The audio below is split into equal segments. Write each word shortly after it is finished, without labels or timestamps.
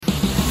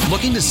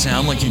Looking to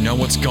sound like you know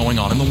what's going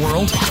on in the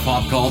world?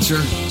 Pop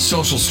culture,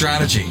 social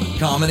strategy,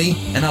 comedy,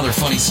 and other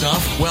funny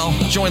stuff? Well,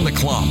 join the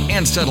club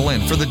and settle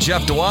in for The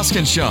Jeff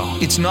Dwoskin Show.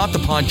 It's not the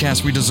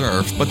podcast we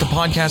deserve, but the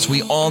podcast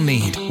we all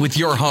need, with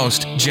your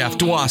host, Jeff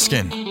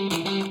Dwoskin.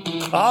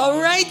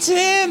 All right,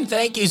 Tim.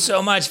 Thank you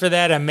so much for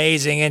that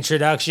amazing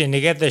introduction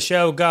to get the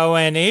show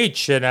going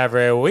each and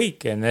every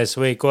week. And this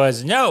week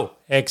was no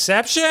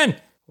exception.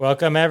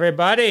 Welcome,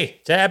 everybody,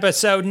 to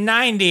episode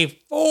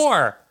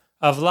 94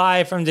 of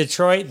Live from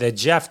Detroit, The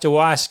Jeff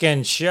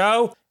Dwoskin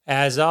Show.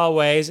 As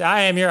always, I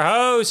am your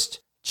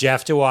host,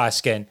 Jeff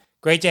Dwoskin.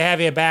 Great to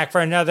have you back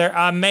for another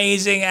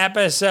amazing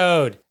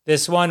episode.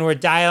 This one, we're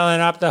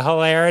dialing up the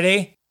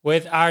hilarity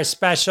with our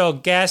special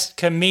guest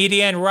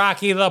comedian,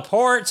 Rocky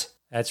LaPorte.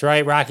 That's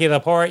right, Rocky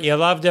LaPorte. You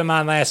loved him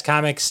on Last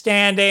Comic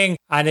Standing,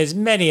 on his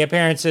many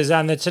appearances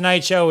on The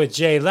Tonight Show with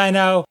Jay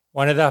Leno,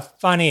 one of the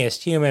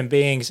funniest human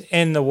beings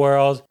in the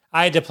world.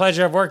 I had the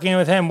pleasure of working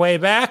with him way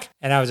back,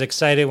 and I was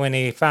excited when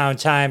he found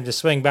time to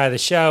swing by the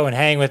show and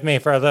hang with me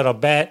for a little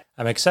bit.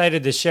 I'm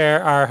excited to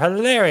share our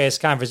hilarious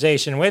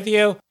conversation with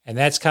you, and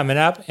that's coming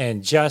up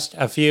in just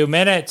a few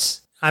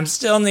minutes. I'm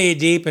still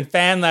knee-deep in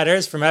fan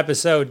letters from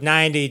episode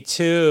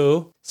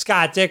 92.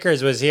 Scott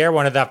Dickers was here,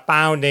 one of the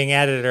founding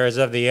editors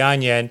of The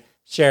Onion,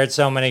 shared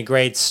so many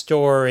great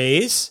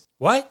stories.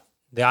 What?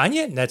 The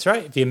Onion? That's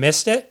right. If you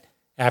missed it,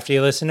 after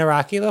you listen to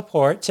Rocky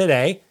LaPorte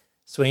today,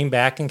 swing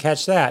back and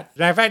catch that. As a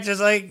matter of fact,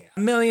 there's like a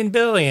million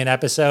billion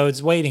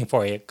episodes waiting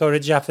for you. Go to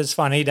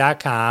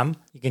jeffisfunny.com.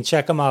 You can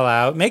check them all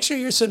out. Make sure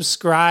you're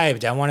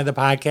subscribed on one of the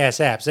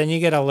podcast apps. Then you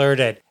get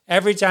alerted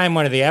every time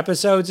one of the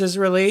episodes is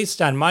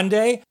released on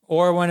Monday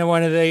or when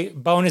one of the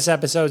bonus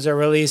episodes are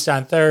released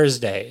on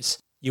Thursdays.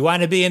 You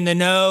want to be in the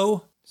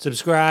know?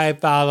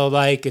 Subscribe, follow,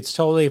 like. It's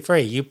totally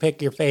free. You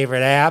pick your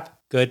favorite app.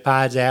 Good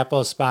Pods,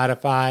 Apple,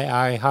 Spotify,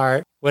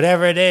 iHeart.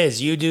 Whatever it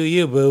is, you do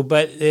you, boo.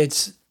 But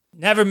it's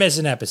never miss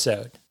an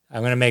episode.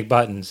 I'm going to make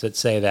buttons that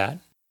say that.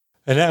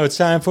 And now it's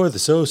time for the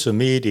social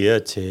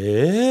media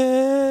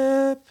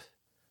tip.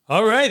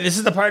 All right, this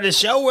is the part of the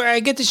show where I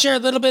get to share a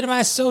little bit of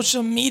my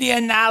social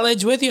media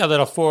knowledge with you. A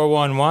little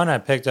 411 I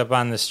picked up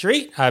on the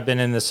street. I've been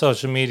in the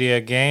social media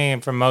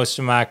game for most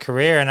of my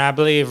career, and I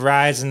believe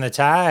rising the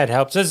tide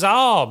helps us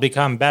all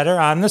become better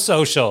on the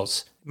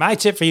socials. My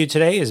tip for you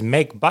today is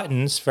make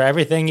buttons for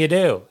everything you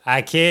do.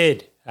 I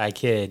kid.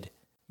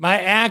 My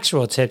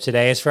actual tip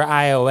today is for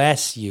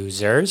iOS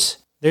users.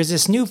 There's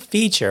this new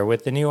feature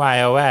with the new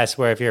iOS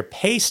where if you're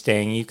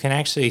pasting, you can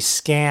actually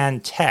scan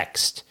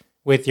text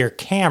with your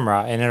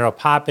camera and it'll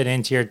pop it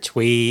into your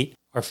tweet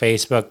or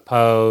Facebook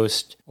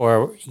post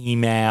or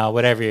email,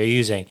 whatever you're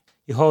using.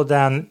 You hold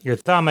down your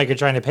thumb like you're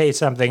trying to paste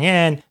something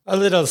in, a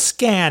little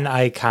scan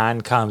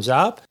icon comes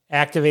up,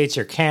 activates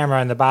your camera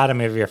on the bottom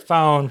of your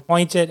phone,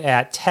 point it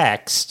at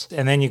text,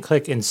 and then you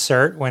click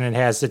insert when it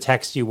has the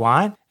text you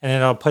want, and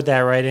it'll put that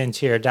right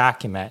into your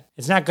document.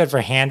 It's not good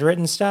for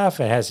handwritten stuff.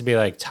 It has to be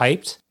like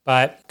typed,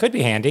 but could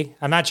be handy.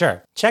 I'm not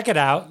sure. Check it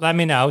out. Let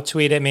me know.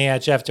 Tweet at me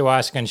at Jeff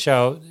Dwoskin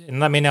Show, and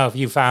let me know if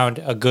you found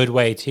a good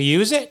way to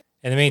use it.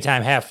 In the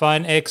meantime, have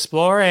fun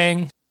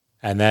exploring.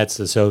 And that's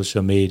the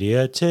social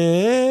media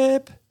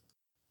tip.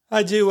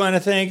 I do want to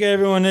thank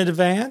everyone in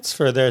advance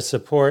for their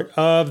support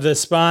of the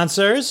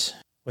sponsors.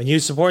 When you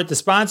support the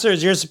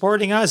sponsors, you're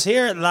supporting us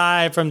here at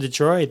Live from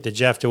Detroit, the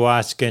Jeff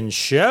Dwoskin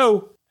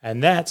Show.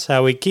 And that's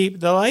how we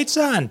keep the lights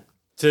on.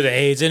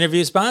 Today's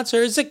interview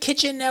sponsor is the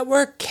Kitchen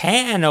Network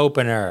Can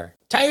Opener.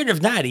 Tired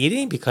of not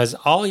eating because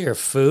all your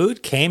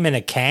food came in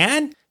a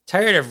can?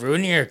 Tired of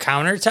ruining your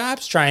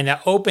countertops trying to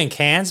open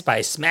cans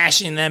by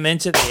smashing them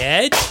into the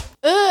edge?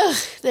 Ugh,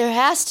 there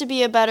has to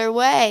be a better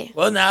way.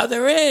 Well, now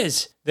there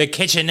is. The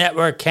Kitchen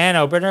Network Can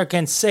Opener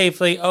can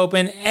safely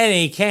open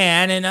any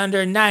can in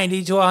under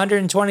 90 to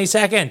 120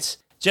 seconds.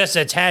 Just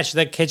attach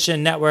the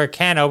Kitchen Network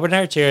Can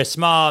Opener to your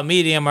small,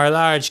 medium, or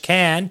large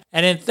can,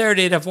 and in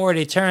 30 to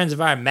 40 turns of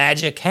our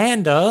magic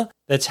handle,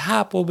 the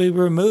top will be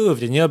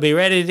removed and you'll be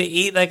ready to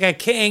eat like a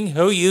king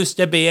who used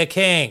to be a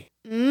king.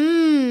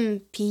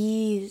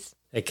 Peas.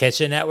 The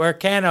Kitchen Network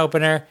Can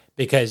Opener,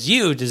 because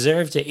you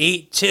deserve to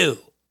eat too.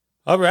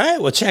 All right,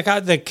 well, check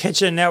out the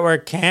Kitchen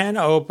Network Can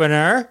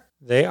Opener.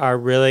 They are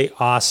really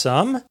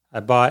awesome.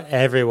 I bought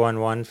everyone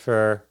one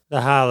for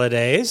the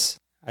holidays.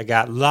 I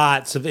got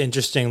lots of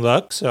interesting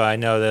looks, so I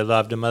know they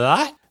loved them a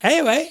lot.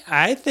 Anyway,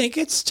 I think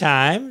it's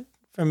time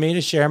for me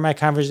to share my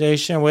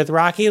conversation with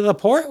Rocky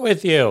LaPorte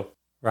with you.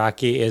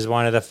 Rocky is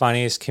one of the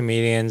funniest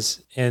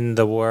comedians in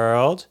the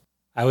world.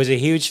 I was a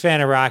huge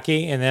fan of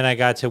Rocky, and then I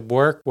got to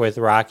work with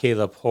Rocky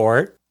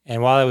LaPorte.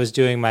 And while I was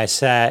doing my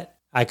set,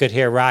 I could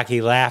hear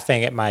Rocky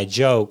laughing at my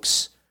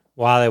jokes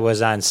while I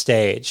was on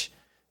stage.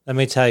 Let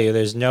me tell you,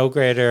 there's no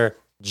greater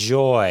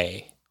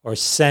joy or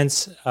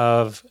sense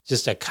of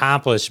just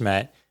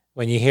accomplishment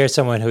when you hear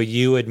someone who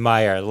you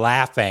admire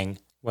laughing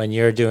when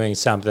you're doing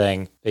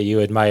something that you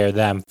admire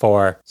them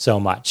for so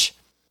much.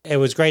 It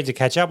was great to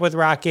catch up with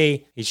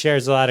Rocky. He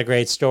shares a lot of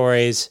great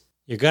stories.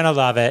 You're going to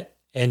love it.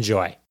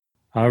 Enjoy.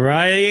 All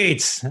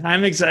right.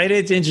 I'm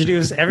excited to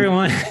introduce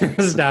everyone.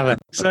 Stop it.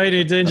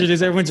 Excited to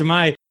introduce everyone to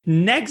my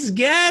Next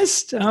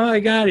guest. Oh my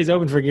God. He's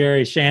open for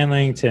Gary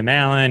Shandling, Tim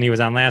Allen. He was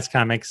on Last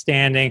Comic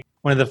Standing.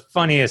 One of the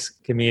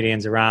funniest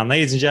comedians around.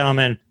 Ladies and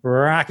gentlemen,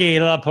 Rocky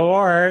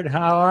Laporte.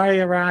 How are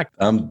you, Rock?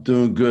 I'm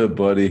doing good,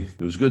 buddy.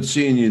 It was good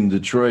seeing you in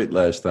Detroit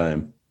last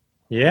time.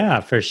 Yeah,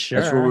 for sure.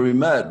 That's where we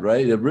met,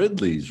 right? At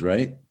Ridley's,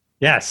 right?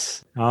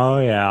 Yes. Oh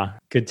yeah.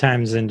 Good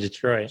times in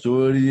Detroit.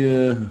 So what do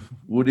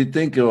you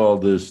think of all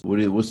this?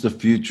 What's the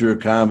future of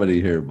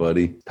comedy here,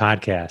 buddy?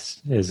 Podcast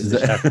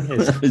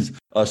is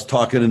us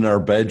talking in our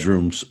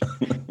bedrooms.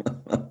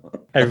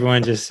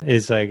 Everyone just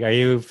is like, are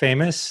you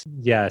famous?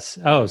 Yes.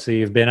 Oh, so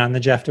you've been on the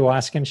Jeff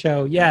Dwoskin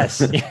show?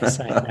 Yes. Yes,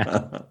 I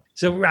know.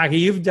 So Rocky,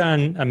 you've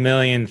done a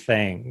million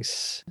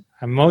things.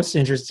 I'm most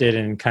interested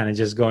in kind of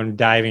just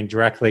diving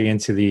directly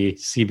into the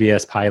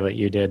CBS pilot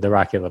you did, the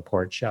Rocky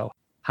Laporte show.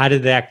 How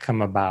did that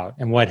come about,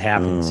 and what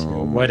happened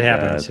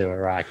to it,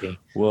 Rocky?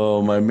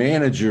 Well, my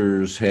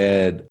managers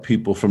had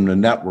people from the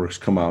networks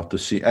come out to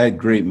see. I had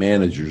great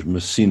managers,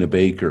 Messina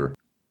Baker.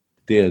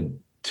 They had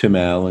Tim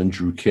Allen,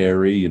 Drew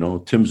Carey.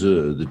 Tim's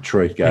a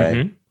Detroit guy.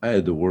 Mm-hmm. I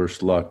had the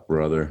worst luck,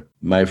 brother.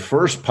 My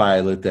first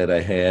pilot that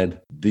I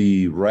had,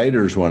 the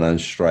writers went on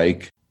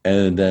strike,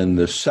 and then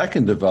the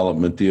second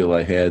development deal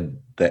I had,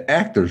 the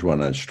actors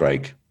went on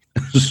strike.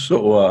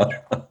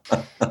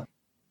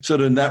 So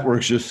the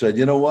networks just said,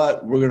 you know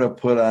what? We're going to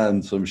put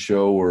on some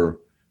show where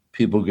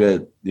people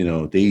get,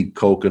 they eat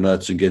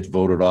coconuts and get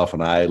voted off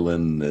an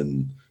island,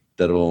 and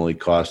that'll only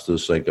cost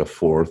us like a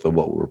fourth of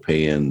what we're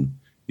paying,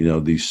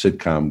 these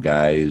sitcom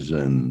guys.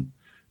 And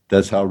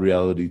that's how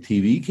reality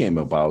TV came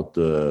about.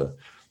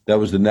 That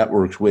was the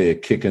network's way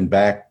of kicking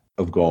back,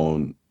 of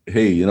going,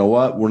 hey, you know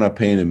what? We're not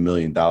paying $1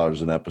 million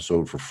an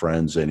episode for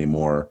Friends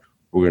anymore.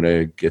 We're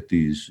going to get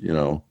these,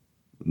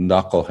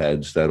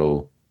 knuckleheads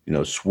that'll,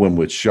 swim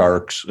with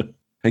sharks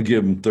and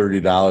give them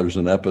 $30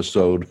 an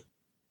episode.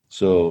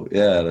 So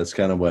yeah, that's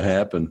kind of what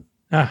happened.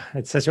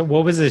 It's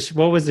what was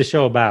the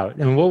show about?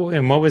 And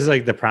what was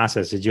like the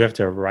process? Did you have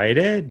to write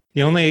it?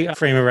 The only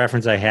frame of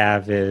reference I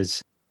have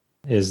is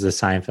the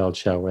Seinfeld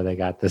show where they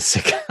got the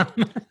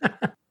sitcom.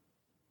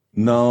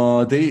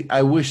 No,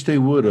 I wish they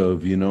would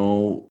have,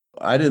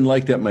 I didn't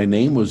like that my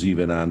name was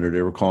even on there.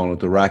 They were calling it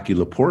the Rocky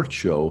Laporte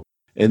show.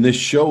 And this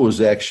show was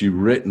actually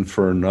written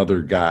for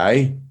another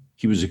guy.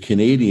 He was a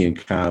Canadian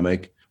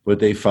comic, but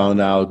they found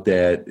out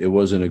that it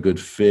wasn't a good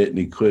fit and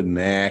he couldn't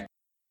act.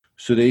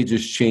 So they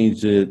just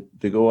changed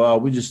it. They go,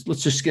 let's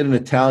just get an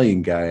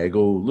Italian guy. I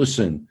go,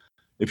 listen,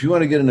 if you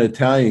want to get an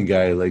Italian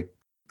guy, like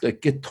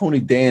get Tony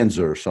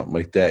Danza or something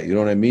like that. You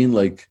know what I mean?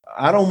 Like,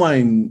 I don't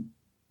mind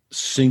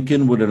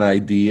sinking with an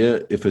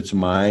idea if it's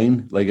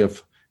mine. Like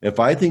if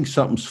I think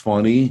something's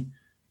funny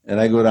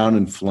and I go down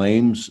in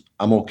flames,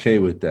 I'm okay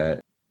with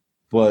that.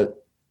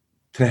 But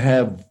to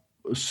have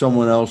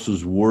someone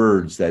else's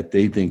words that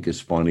they think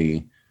is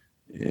funny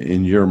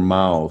in your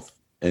mouth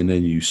and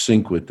then you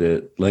sync with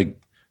it, like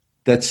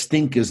that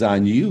stink is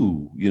on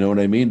you. You know what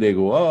I mean? They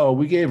go, oh,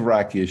 we gave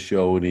Rocky a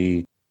show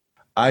and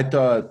I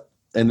thought,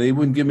 and they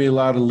wouldn't give me a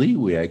lot of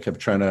leeway. I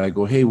kept I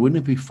go, hey,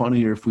 wouldn't it be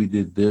funnier if we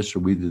did this or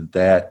we did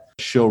that?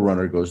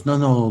 Showrunner goes, no,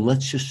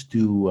 let's just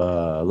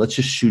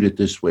shoot it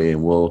this way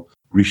and we'll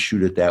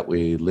reshoot it that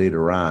way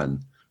later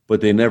on.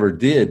 But they never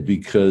did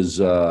because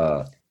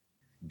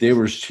he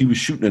was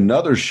shooting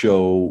another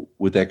show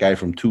with that guy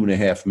from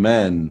 2.5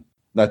 Men,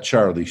 not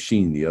Charlie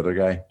Sheen, the other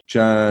guy,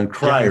 John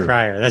Cryer. John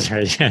Cryer, that's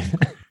right.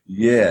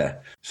 Yeah.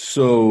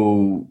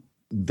 So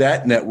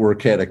that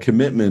network had a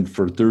commitment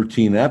for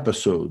 13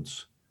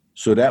 episodes.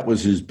 So that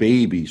was his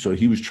baby. So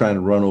he was trying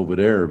to run over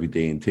there every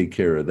day and take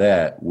care of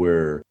that.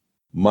 Where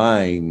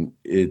mine,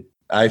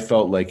 I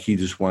felt like he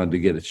just wanted to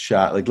get it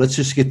shot. Like, let's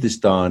just get this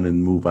done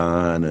and move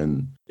on.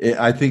 And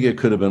I think it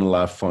could have been a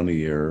lot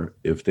funnier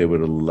if they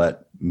would have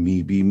let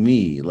me be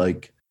me.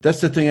 Like,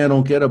 that's the thing I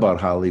don't get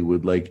about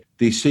Hollywood. Like,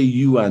 they say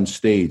you on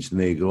stage and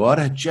they go, oh,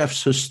 that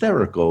Jeff's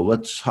hysterical.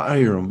 Let's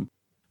hire him.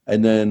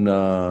 And then,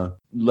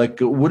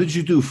 what did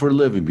you do for a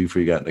living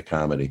before you got into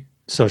comedy?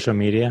 Social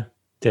media,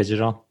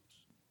 digital.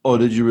 Oh,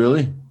 did you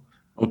really?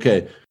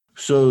 Okay.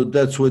 So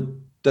that's what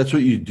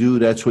you do.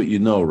 That's what you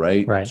know,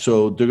 right? Right.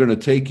 So they're going to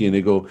take you and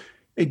they go,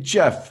 hey,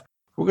 Jeff,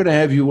 we're going to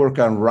have you work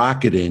on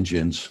rocket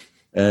engines.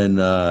 And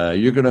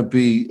you're going to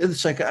be,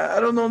 it's like, I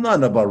don't know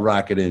nothing about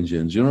rocket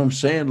engines. You know what I'm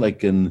saying?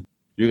 Like, and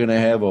you're going to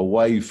have a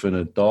wife and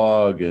a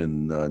dog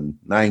and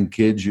 9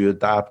 kids you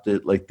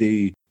adopted. Like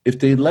if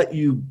they let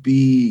you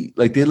be,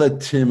 like they let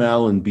Tim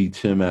Allen be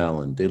Tim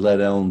Allen. They let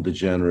Ellen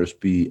DeGeneres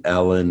be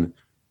Ellen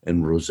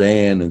and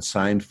Roseanne and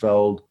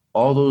Seinfeld.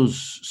 All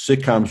those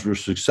sitcoms were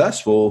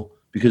successful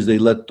because they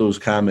let those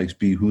comics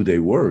be who they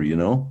were,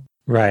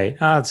 Right.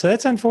 So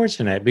that's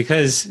unfortunate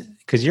because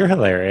you're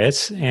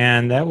hilarious,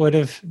 and that would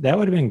have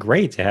been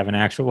great to have an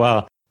actual.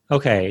 Well,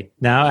 okay.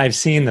 Now I've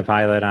seen the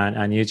pilot on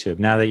YouTube.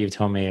 Now that you've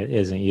told me it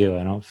isn't you,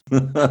 I don't.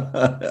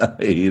 I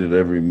hated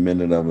every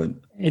minute of it.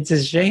 It's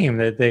a shame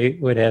that they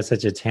would have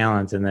such a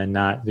talent and then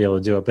not be able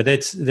to do it. But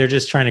they're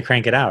just trying to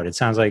crank it out. It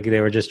sounds like they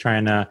were just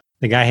trying to.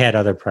 The guy had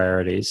other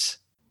priorities.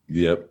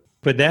 Yep.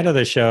 But that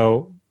other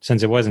show,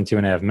 since it wasn't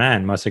 2.5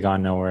 Men, must have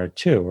gone nowhere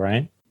too,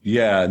 right?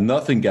 Yeah,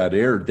 nothing got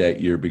aired that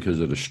year because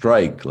of the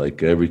strike.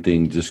 Like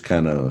everything just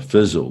kind of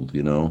fizzled,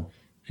 you know.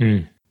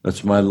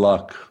 That's my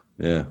luck.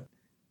 Yeah.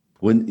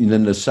 And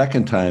then the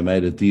second time I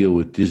had to deal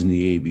with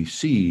Disney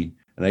ABC,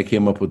 and I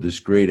came up with this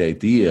great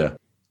idea.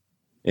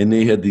 And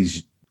they had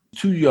these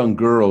two young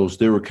girls.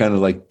 They were kind of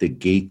like the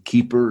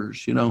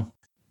gatekeepers, you know.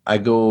 I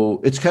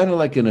go, it's kind of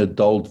like an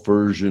adult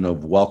version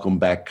of Welcome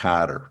Back,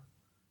 Kotter.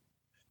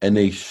 And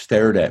they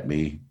stared at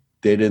me.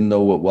 They didn't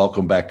know what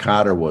Welcome Back,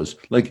 Kotter was.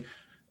 Like,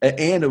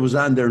 and it was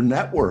on their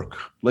network.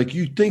 Like,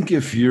 you think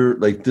if you're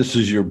like, this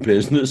is your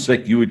business,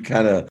 like you would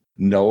kind of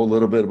know a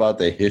little bit about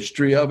the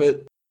history of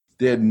it.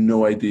 They had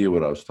no idea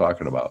what I was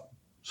talking about.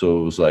 So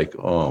it was like,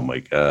 oh my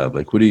God,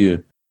 like, what do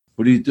you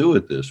do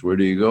with this? Where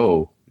do you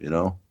go? You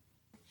know?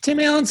 Tim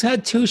Allen's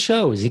had 2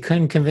 shows. You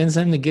couldn't convince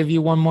him to give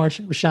you one more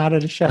shot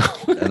at a show.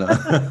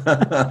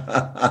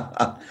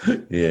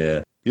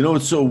 Yeah. You know,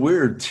 it's so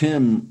weird.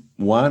 Tim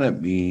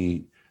wanted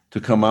me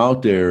to come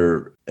out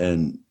there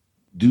and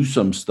do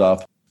some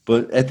stuff.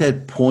 But at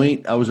that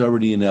point, I was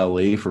already in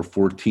LA for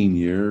 14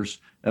 years.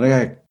 And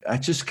I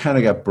just kind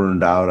of got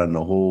burned out on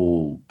the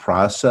whole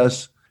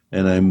process.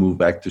 And I moved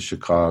back to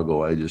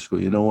Chicago. I just go,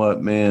 you know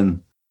what,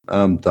 man,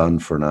 I'm done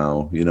for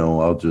now. You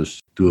know, I'll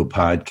just do a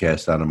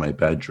podcast out of my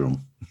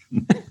bedroom.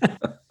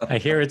 I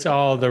hear it's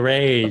all the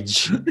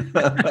rage.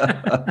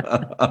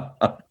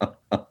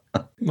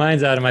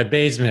 Mine's out of my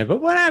basement,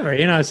 but whatever,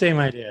 you know, same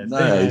idea.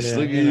 Nice. Same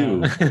idea,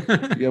 look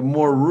at you. You have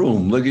more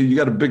room. Look at you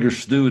got a bigger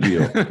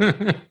studio.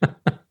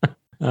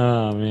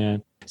 Oh,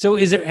 man. So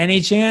is there any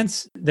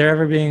chance there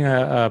ever being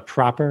a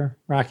proper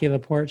Rocky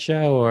LaPorte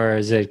show, or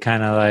is it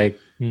kind of like...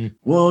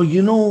 Well,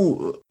 you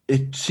know,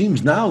 it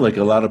seems now like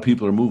a lot of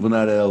people are moving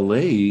out of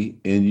LA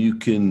and you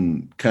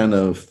can kind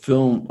of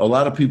film. A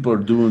lot of people are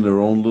doing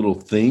their own little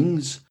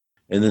things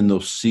and then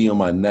they'll see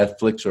them on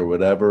Netflix or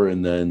whatever.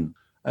 And then,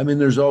 I mean,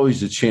 there's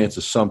always a chance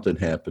of something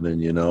happening,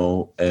 you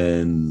know,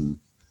 and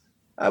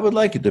I would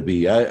like it to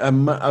be. I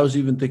was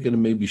even thinking of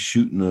maybe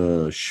shooting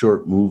a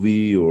short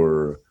movie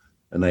or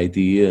an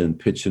idea and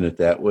pitching it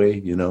that way,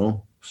 you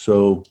know,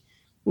 so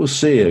we'll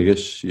see. I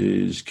guess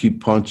you just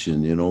keep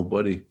punching, you know,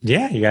 buddy.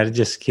 Yeah, you got to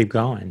just keep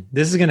going.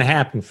 This is going to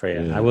happen for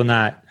you. Yeah. I will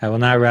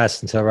not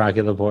rest until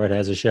Rocky LaPorte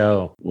has a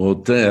show.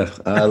 Well,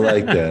 I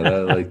like that. I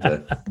like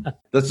that.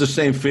 That's the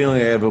same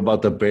feeling I have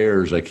about the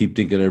Bears. I keep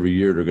thinking every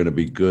year they're going to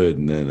be good,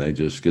 and then I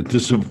just get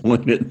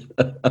disappointed.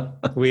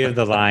 We have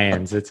the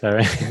Lions. It's all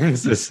right.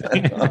 It's the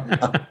same.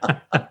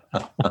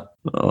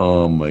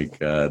 Oh, my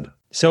God.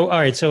 So, all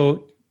right.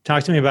 So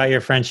talk to me about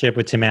your friendship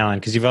with Tim Allen,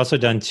 because you've also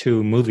done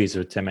 2 movies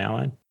with Tim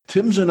Allen.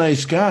 Tim's a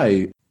nice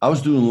guy. I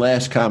was doing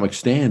Last Comic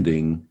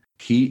Standing.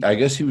 I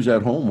guess he was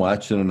at home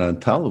watching it on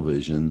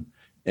television,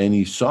 and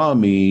he saw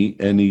me,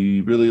 and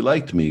he really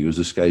liked me. He goes,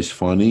 this guy's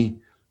funny.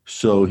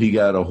 So he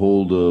got a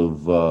hold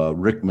of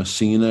Rick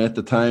Messina at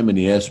the time, and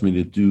he asked me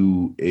to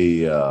do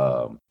a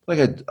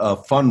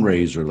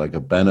fundraiser, like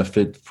a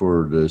benefit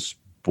for this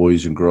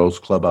Boys and Girls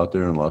Club out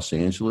there in Los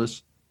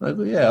Angeles. I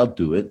go, yeah, I'll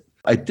do it.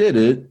 I did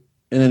it,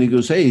 and then he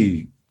goes,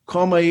 hey,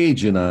 call my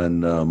agent on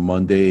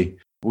Monday.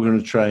 We're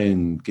going to try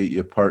and get you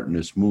a part in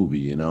this movie,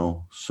 you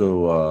know?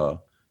 So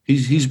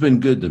he's been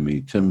good to me.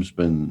 Tim's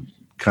been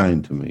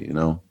kind to me, you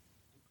know?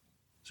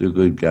 He's a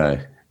good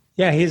guy.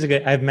 Yeah,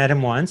 I've met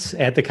him once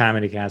at the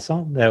Comedy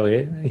Castle.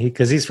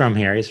 Because he's from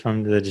here. He's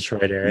from the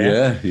Detroit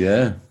area.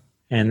 Yeah.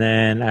 And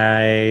then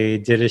I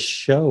did a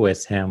show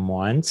with him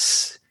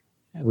once.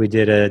 We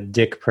did a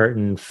Dick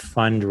Burton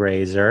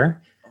fundraiser.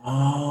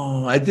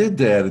 Oh, I did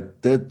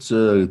that. That's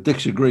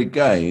Dick's a great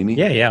guy, ain't he?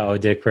 Yeah. Oh,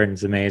 Dick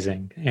Burton's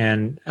amazing.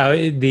 And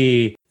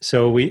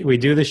so we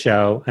do the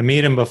show. I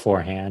meet him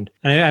beforehand,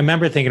 and I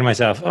remember thinking to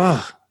myself,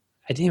 "Oh,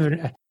 I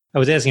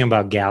was asking him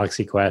about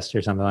Galaxy Quest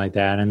or something like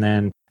that, and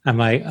then I'm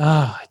like,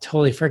 oh, I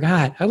totally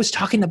forgot. I was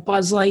talking to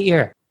Buzz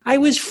Lightyear. I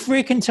was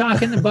freaking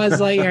talking to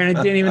Buzz Lightyear, and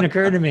it didn't even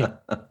occur to me.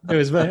 I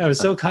was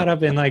so caught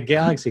up in like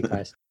Galaxy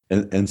Quest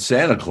and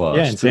Santa Claus.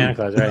 Yeah, and too. Santa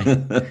Claus,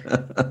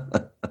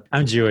 right?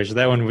 I'm Jewish.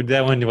 That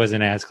one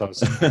wasn't as close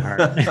to my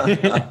heart.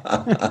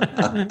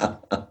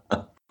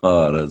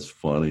 Oh, that's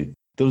funny.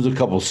 There was a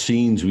couple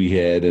scenes we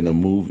had in a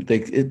movie.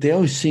 They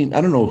always seem, I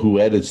don't know who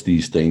edits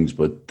these things,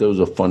 but there was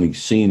a funny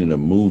scene in a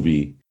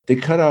movie. They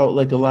cut out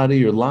like a lot of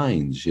your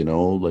lines, you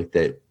know, like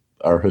that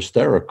are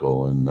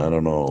hysterical. And I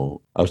don't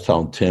know. I was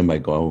telling Tim, I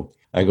go,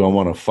 I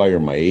want to fire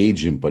my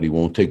agent, but he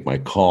won't take my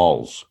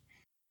calls.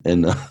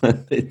 And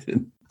they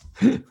didn't.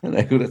 And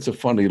I go, that's a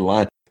funny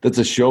line. That's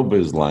a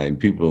showbiz line.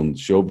 People in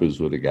showbiz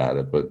would have got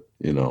it, but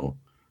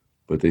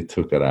they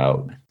took it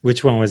out.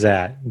 Which one was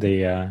that?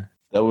 That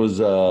was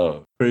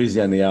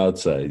Crazy on the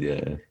Outside.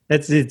 Yeah.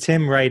 Did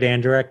Tim write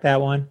and direct that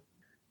one?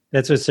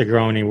 That's with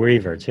Sigourney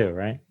Weaver too,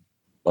 right?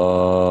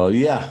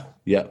 Yeah,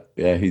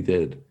 he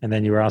did. And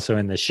then you were also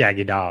in The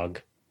Shaggy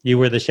Dog. You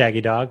were the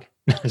Shaggy Dog?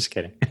 No, just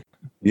kidding.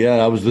 Yeah,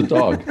 I was the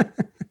dog.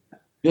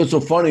 It's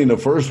so funny. In the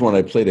first one,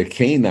 I played a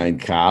canine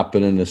cop,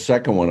 and in the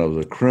second one, I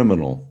was a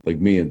criminal. Like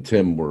me and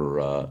Tim were.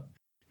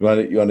 You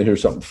want to hear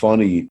something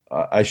funny?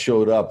 I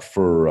showed up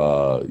for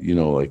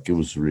like it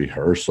was a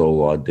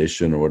rehearsal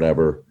audition or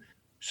whatever,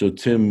 So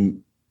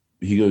Tim,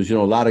 he goes, a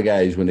lot of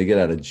guys, when they get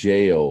out of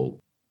jail,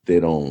 they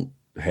don't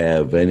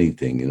have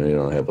anything. They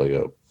don't have like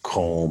a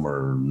comb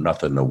or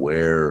nothing to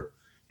wear.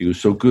 He goes,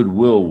 so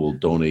Goodwill will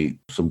donate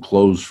some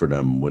clothes for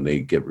them when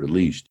they get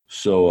released.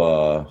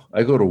 So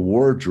I go to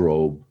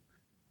wardrobe,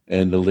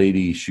 and the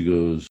lady, she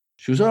goes,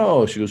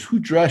 who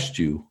dressed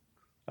you?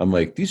 I'm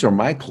like, these are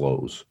my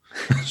clothes.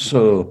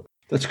 So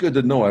that's good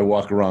to know. I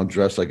walk around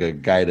dressed like a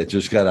guy that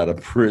just got out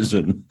of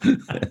prison,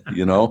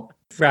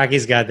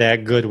 Rocky's got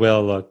that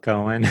Goodwill look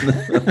going.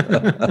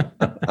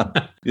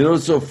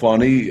 It's so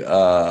funny.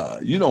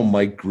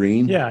 Mike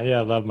Green. Yeah,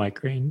 I love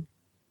Mike Green.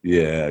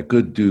 Yeah,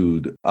 good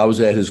dude. I was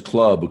at his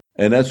club,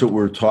 and that's what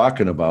we're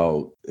talking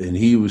about. And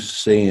he was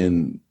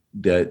saying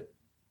that,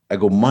 I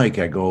go, Mike,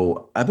 I've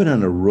been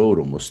on the road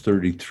almost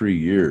 33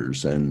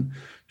 years, and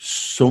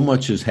so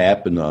much has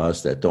happened to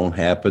us that don't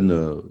happen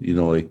to,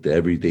 like the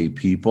everyday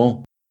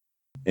people.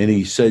 And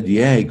he said,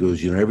 yeah, he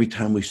goes, every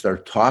time we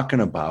start talking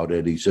about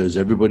it, he says,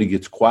 everybody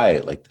gets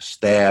quiet, like the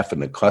staff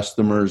and the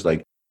customers,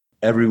 like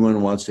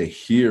everyone wants to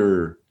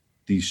hear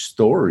these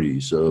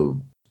stories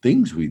of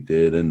things we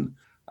did. And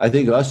I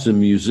think us and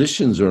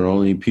musicians are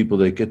only people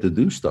that get to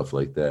do stuff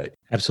like that.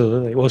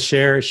 Absolutely. Well,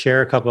 share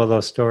a couple of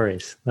those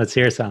stories. Let's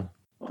hear some.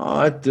 Oh,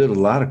 I did a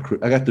lot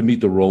of. I got to meet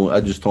the Rolling.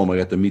 I just told him I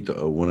got to meet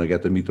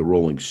the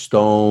Rolling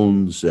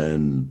Stones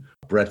and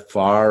Brett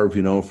Favre,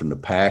 from the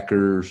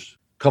Packers.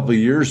 A couple of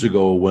years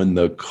ago, when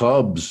the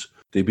Cubs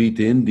they beat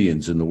the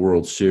Indians in the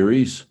World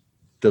Series,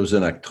 that was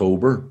in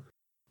October.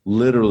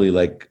 Literally,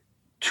 like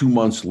 2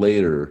 months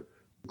later,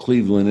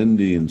 Cleveland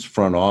Indians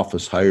front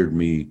office hired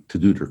me to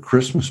do their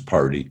Christmas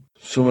party.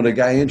 So when the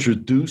guy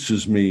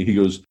introduces me, he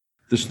goes,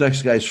 "This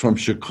next guy's from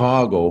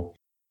Chicago."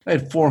 I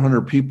had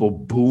 400 people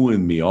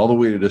booing me all the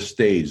way to the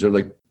stage. They're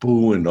like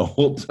booing the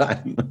whole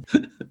time.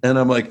 And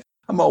I'm like,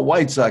 I'm a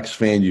White Sox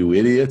fan, you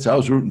idiots. I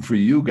was rooting for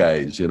you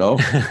guys,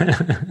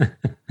 But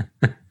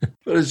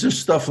it's just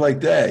stuff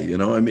like that,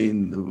 I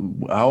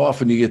mean, how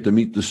often you get to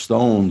meet the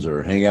Stones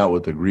or hang out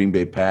with the Green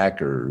Bay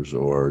Packers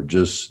or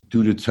just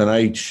do the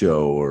Tonight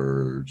Show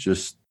or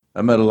just,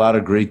 I met a lot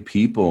of great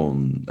people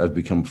and I've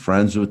become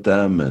friends with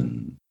them.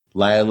 And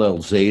Lyle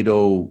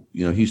Alzado,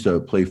 he used to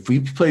he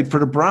played for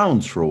the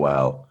Browns for a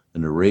while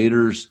and the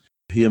Raiders.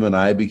 Him and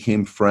I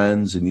became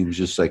friends, and he was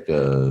just like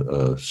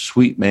a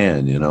sweet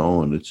man,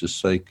 and it's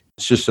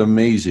just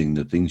amazing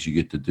the things you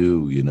get to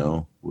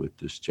do, with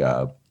this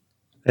job.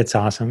 That's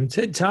awesome.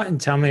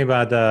 Tell me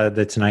about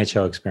the Tonight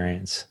Show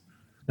experience.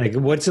 Like,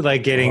 what's it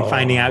like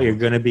finding out you're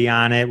going to be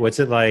on it? What's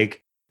it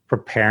like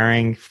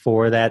preparing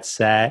for that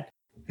set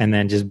and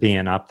then just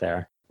being up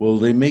there? Well,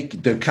 they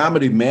make the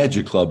Comedy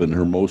Magic Club in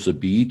Hermosa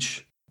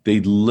Beach. They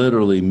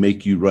literally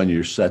make you run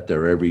your set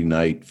there every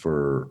night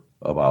for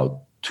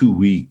about 2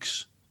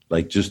 weeks,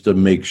 like just to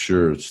make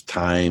sure it's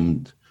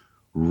timed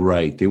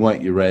right. They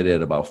want you right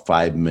at about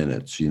 5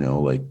 minutes,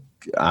 like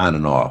on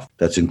and off.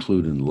 That's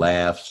including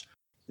laughs.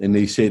 And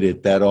they say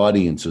that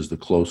audience is the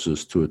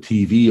closest to a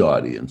TV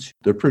audience.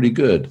 They're pretty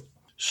good.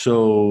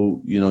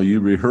 So, you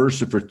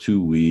rehearse it for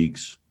 2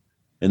 weeks.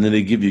 And then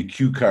they give you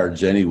cue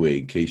cards anyway,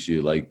 in case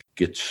you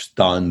get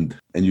stunned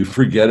and you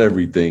forget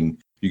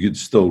everything. You could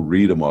still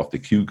read them off the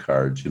cue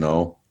cards,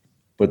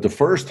 But the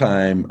first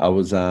time I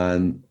was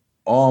on,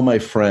 all my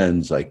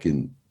friends, like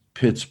in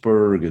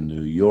Pittsburgh and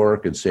New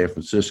York and San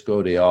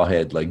Francisco, they all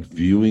had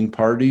viewing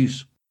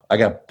parties. I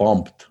got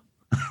bumped.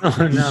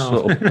 Oh,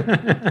 no.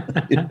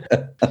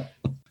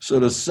 So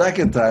the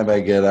second time I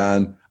get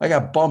on, I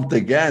got bumped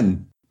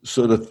again.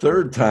 So the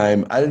third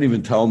time, I didn't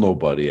even tell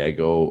nobody. I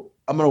go,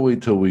 I'm going to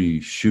wait till we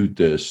shoot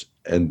this.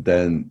 And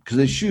then, because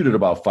they shoot at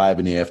about 5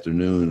 p.m,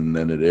 and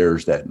then it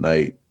airs that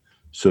night.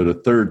 So the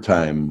third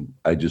time,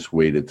 I just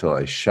waited till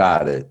I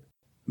shot it.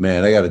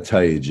 Man, I got to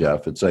tell you,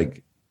 Jeff, it's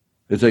like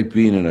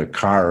being in a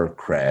car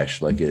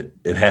crash. Like it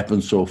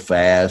happens so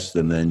fast,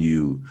 and then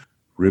you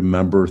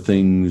remember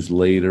things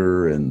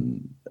later.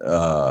 And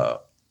I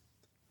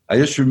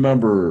just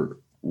remember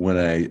when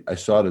I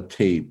saw the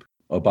tape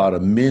about a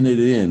minute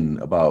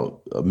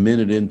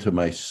into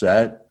my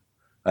set,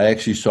 I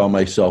actually saw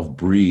myself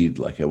breathe.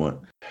 Like I went,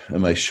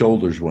 and my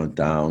shoulders went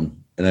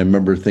down. And I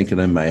remember thinking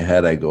in my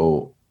head, I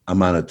go,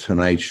 I'm on a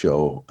Tonight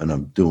Show and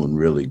I'm doing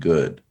really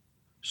good.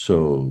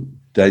 So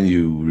then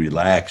you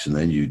relax and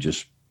then you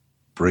just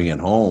bring it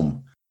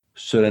home.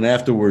 So then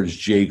afterwards,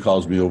 Jay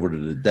calls me over to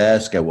the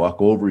desk. I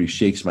walk over, he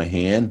shakes my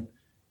hand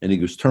and he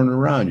goes, turn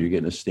around, you're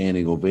getting a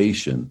standing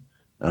ovation.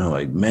 And I'm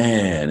like,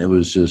 man, it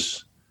was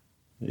just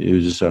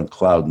on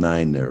cloud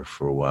nine there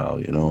for a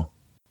while,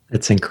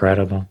 It's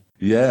incredible.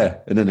 Yeah.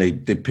 And then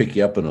they pick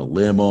you up in a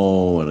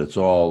limo and it's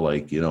all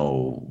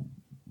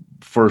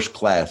first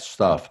class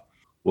stuff.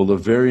 Well, the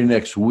very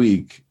next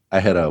week I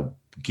had a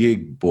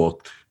gig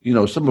booked.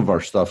 Some of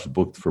our stuff's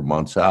booked for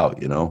months out,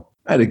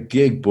 I had a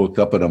gig booked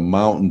up in the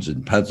mountains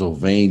in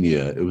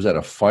Pennsylvania. It was at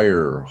a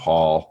fire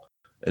hall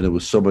and it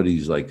was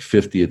somebody's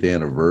 50th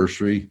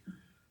anniversary.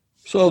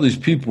 So all these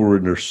people were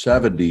in their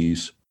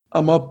 70s.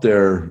 I'm up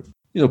there.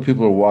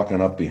 People are walking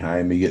up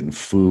behind me getting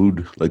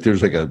food.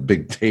 There's a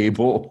big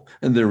table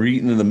and they're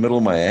eating in the middle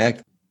of my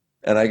act.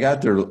 And I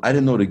got there, I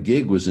didn't know the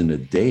gig was in the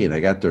day, and I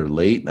got there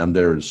late, and I'm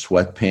there in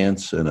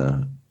sweatpants and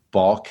a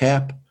ball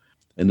cap.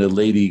 And the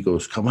lady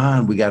goes, come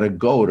on, we got to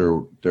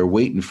go. They're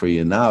waiting for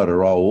you now.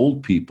 They're all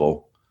old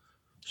people.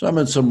 So I'm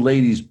in some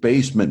lady's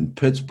basement in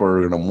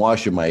Pittsburgh, and I'm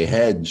washing my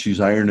head, and she's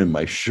ironing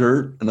my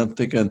shirt. And I'm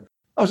thinking,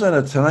 I was on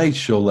a Tonight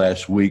Show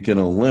last week in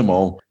a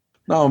limo.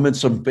 Now I'm in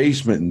some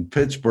basement in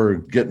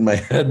Pittsburgh getting my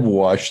head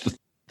washed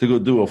to go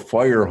do a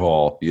fire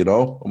haul, you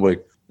know? I'm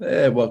like,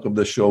 welcome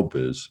to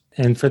showbiz.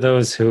 And for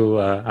those who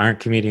aren't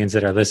comedians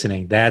that are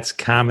listening, that's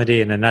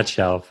comedy in a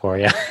nutshell for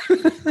you.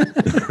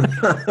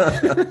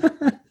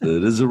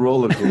 It is a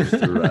roller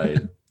coaster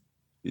ride,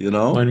 you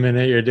know? 1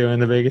 minute you're doing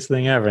the biggest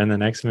thing ever, and the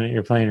next minute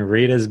you're playing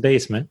Rita's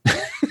Basement.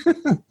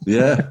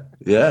 Yeah.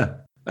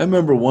 I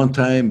remember one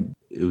time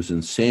it was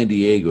in San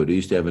Diego. They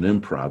used to have an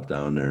improv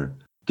down there.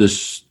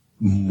 This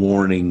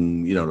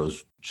morning, you know,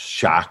 those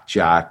shock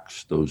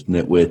jocks, those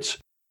nitwits,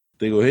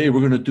 they go, hey, we're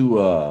going to do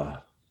it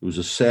was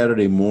a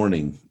Saturday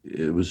morning.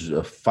 It was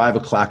a 5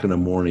 o'clock in the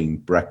morning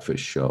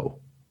breakfast show.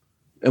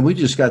 And we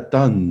just got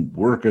done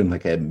working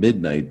like at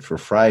midnight for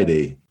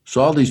Friday.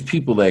 So all these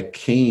people that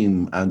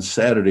came on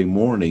Saturday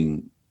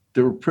morning,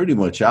 they were pretty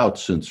much out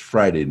since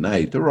Friday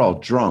night. They were all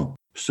drunk.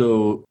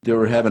 So they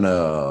were having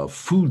a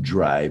food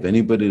drive.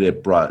 Anybody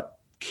that brought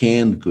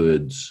canned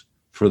goods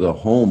for the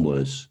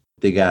homeless,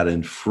 they got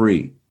in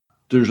free.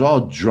 There's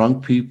all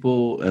drunk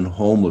people and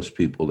homeless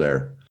people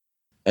there.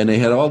 And they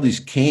had all these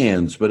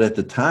cans, but at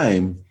the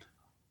time,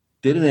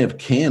 they didn't have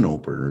can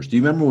openers. Do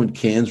you remember when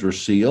cans were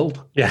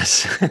sealed?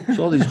 Yes.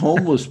 So all these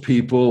homeless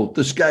people,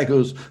 this guy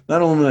goes,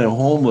 not only am I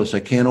homeless, I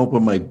can't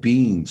open my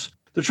beans.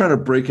 They're trying to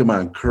break them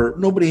on curb.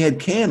 Nobody had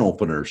can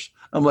openers.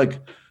 I'm like,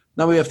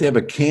 now we have to have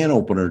a can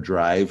opener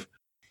drive.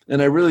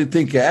 And I really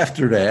think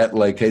after that,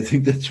 like, I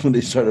think that's when they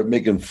started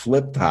making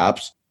flip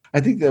tops. I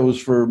think that was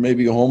for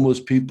maybe homeless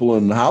people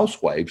and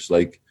housewives.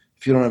 Like,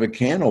 if you don't have a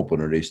can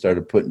opener, they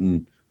started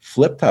putting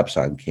flip tops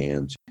on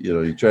cans. You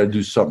know, you try to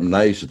do something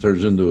nice, it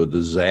turns into a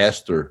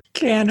disaster.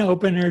 Can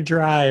opener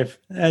drive.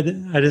 I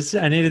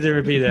needed to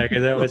repeat that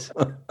because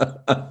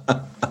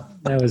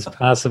that was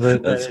possible.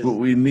 That's what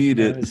we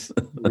needed. That was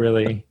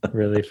really,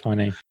 really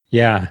funny.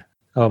 Yeah.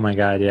 Oh my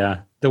God.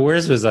 Yeah. The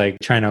worst was like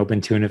trying to open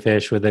tuna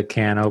fish with a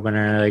can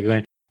opener,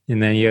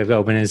 and then you have to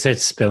open it, it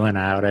starts spilling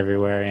out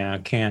everywhere. You know,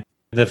 can't.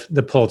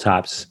 The pull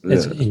tops.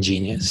 It's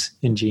ingenious.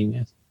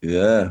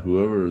 Yeah,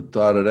 whoever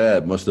thought of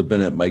that must have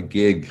been at my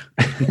gig.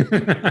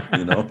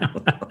 You know,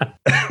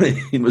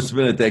 he must have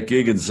been at that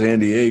gig in San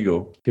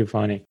Diego. Too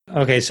funny.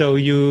 Okay, so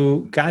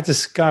you got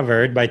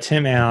discovered by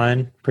Tim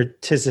Allen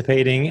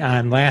participating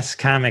on Last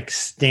Comic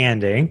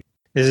Standing.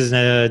 This is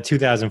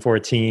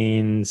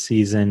 2014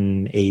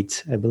 season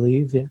 8, I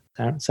believe. Yeah,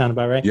 that sound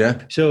about right?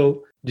 Yeah.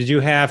 So did you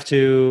have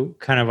to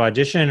kind of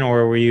audition,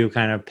 or were you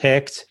kind of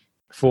picked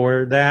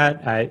for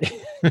that?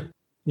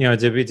 You know,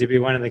 to be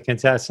one of the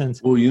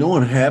contestants? Well, you know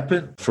what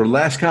happened? For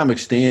Last Comic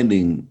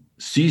Standing,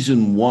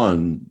 season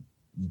 1,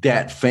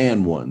 Dat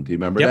Fan won. Do you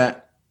remember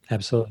that?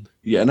 Absolutely.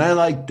 Yeah, and I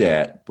like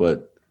that,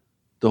 but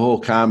the whole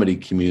comedy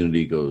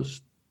community goes,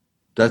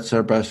 that's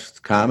our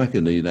best comic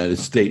in the United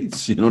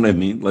States. You know what I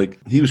mean? Like,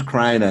 he was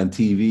crying on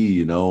TV,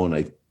 you know, and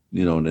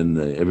and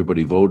then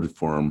everybody voted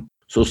for him.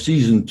 So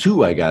season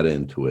 2, I got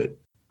into it.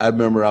 I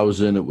remember I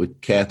was in it with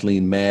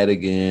Kathleen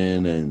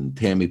Madigan and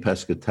Tammy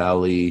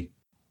Pescatelli.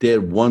 They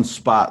had one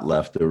spot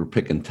left. They were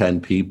picking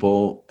 10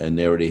 people, and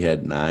they already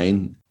had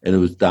 9, and it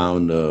was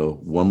down to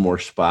one more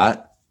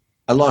spot.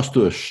 I lost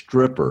to a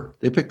stripper.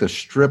 They picked a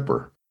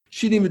stripper.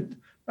 She didn't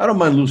even, I don't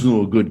mind losing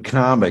to a good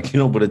comic, you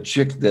know, but a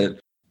chick that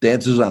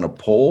dances on a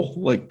pole,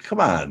 like, come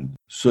on.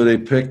 So they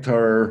picked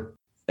her,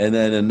 and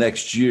then the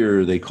next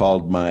year they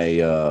called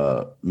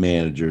my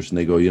managers, and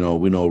they go, you know,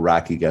 we know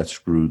Rocky got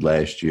screwed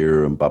last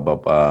year, and blah, blah,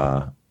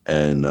 blah.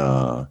 And,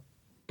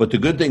 but the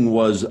good thing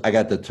was I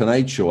got the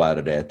Tonight Show out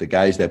of that. The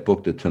guys that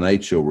booked the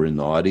Tonight Show were in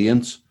the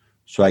audience.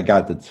 So I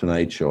got the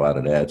Tonight Show out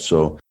of that.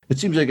 So it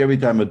seems like every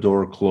time a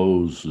door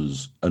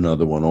closes,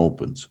 another one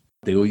opens.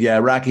 They go, yeah,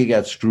 Rocky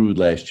got screwed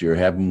last year.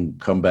 Have him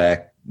come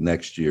back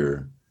next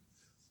year.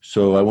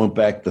 So I went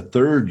back the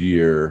third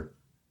year,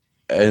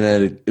 and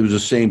then it was the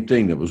same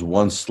thing. There was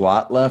one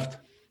slot left.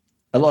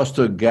 I lost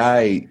to a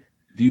guy.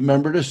 Do you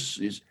remember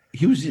this?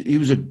 He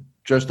was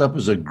dressed up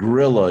as a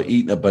gorilla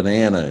eating a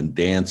banana and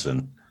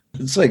dancing.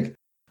 It's like,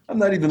 I'm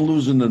not even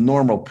losing to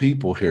normal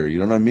people here. You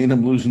know what I mean?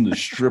 I'm losing to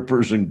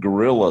strippers and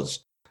gorillas.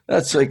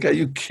 That's like, are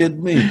you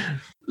kidding me?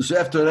 So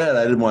after that,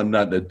 I didn't want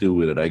nothing to do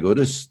with it. I go,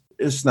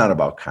 it's not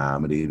about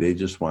comedy. They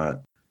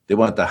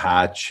want the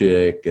hot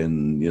chick,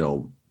 and, you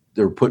know,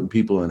 they were putting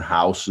people in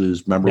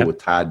houses. Remember with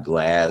Todd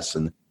Glass,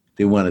 and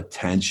they want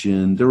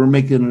attention. They were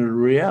making it a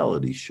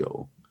reality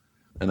show.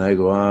 And I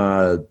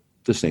go,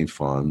 this ain't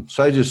fun.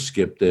 So I just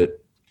skipped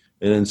it.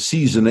 And then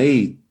season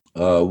 8,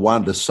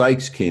 Wanda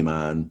Sykes came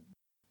on,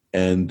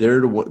 and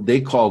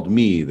they called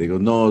me. They go,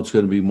 no, it's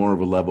going to be more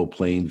of a level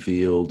playing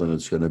field, and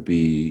it's going to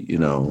be, you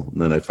know,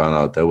 and then I found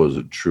out that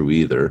wasn't true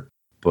either.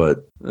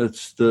 But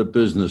that's the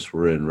business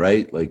we're in,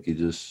 right? Like,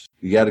 you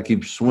got to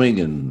keep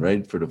swinging,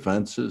 right, for the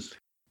fences.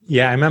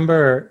 Yeah, I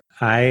remember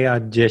I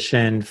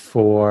auditioned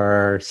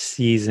for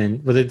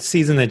the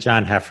season that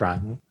John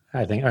Heffron,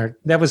 I think, or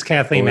that was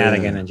Kathleen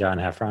Madigan and John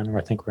Heffron,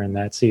 I think we're in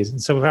that season.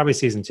 So probably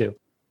season 2.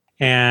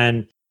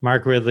 And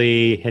Mark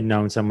Ridley had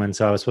known someone,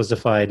 so I was supposed to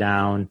fly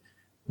down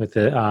with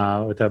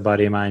a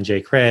buddy of mine,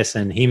 Jay Chris,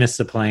 and he missed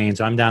the plane.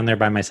 So I'm down there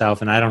by myself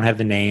and I don't have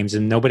the names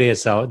and nobody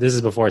has this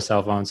is before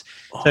cell phones.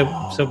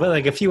 So but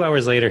like a few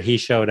hours later, he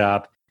showed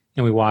up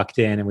and we walked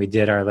in and we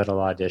did our little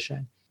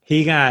audition.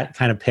 He got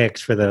kind of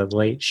picked for the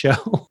late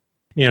show,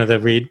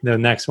 the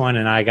next one.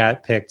 And I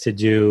got picked to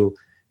do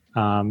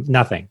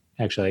nothing.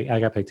 Actually, I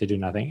got picked to do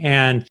nothing.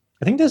 And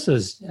I think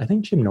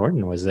Jim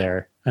Norton was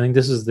there. I think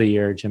this was the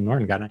year Jim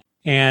Norton got it.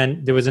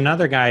 And there was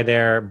another guy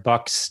there,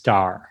 Buck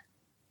Starr.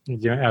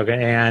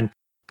 Okay, and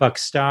Buck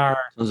Starr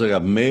sounds like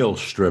a male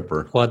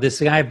stripper. Well, this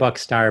guy Buck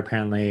Starr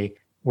apparently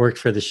worked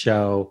for the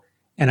show,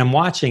 and I'm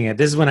watching it.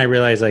 This is when I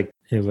realized like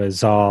it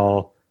was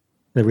all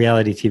the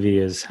reality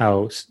TV is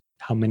how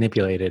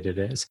manipulated it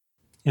is.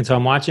 And so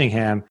I'm watching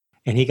him,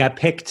 and he got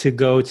picked to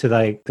go to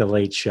like the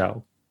Late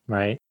Show,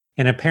 right?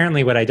 And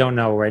apparently, what I don't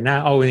know right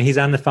now, and he's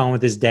on the phone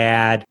with his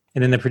dad,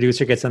 and then the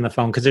producer gets on the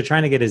phone because they're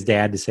trying to get his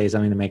dad to say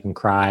something to make him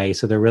cry.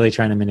 So they're really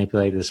trying to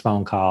manipulate this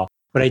phone call.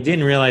 What I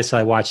didn't realize till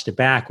I watched it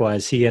back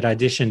was he had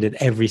auditioned at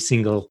every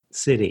single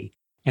city.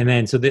 And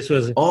then, so this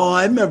was... Oh,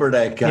 I remember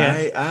that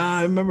guy. Yeah.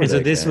 I remember and that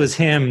so this guy. was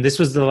him. This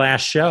was the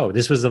last show.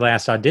 This was the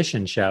last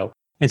audition show.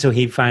 And so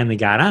he finally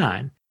got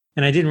on.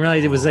 And I didn't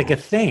realize it was like a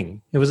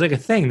thing. It was like a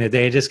thing that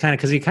they just kind of...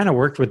 Because he kind of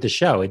worked with the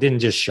show. It didn't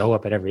just show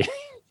up at every...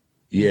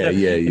 Yeah.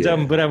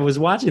 So, but I was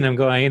watching them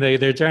going,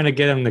 they're trying to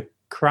get him to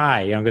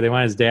cry. Because they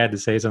want his dad to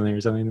say something or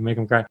something to make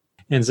him cry.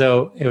 And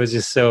so it was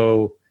just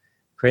so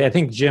great. I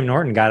think Jim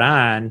Norton got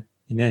on.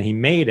 And then he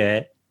made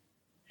it.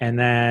 And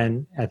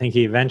then I think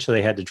he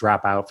eventually had to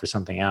drop out for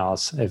something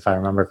else, if I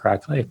remember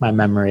correctly, if my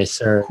memory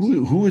serves.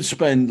 Who would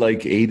spend like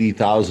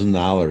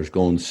 $80,000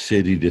 going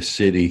city to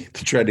city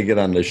to try to get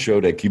on the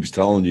show that keeps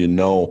telling you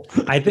no?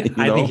 I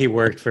think he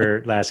worked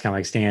for Last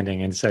Comic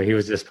Standing, and so he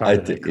was just part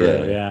of the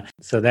crew. Yeah.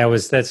 So that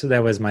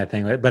was my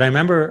thing. But I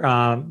remember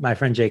my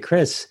friend Jay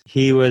Chris,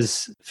 he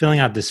was filling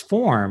out this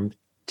form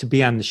to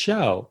be on the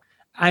show.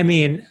 I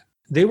mean,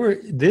 they were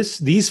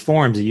these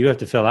forms that you have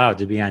to fill out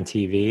to be on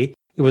TV.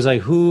 It was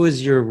like, who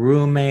is your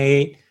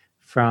roommate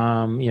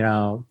from,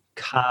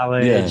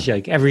 college,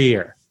 like every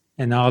year,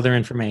 and all their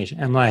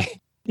information. I'm like,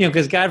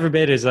 because God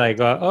forbid is like,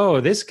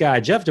 this guy,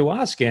 Jeff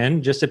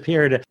Dwoskin, just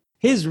appeared.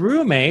 His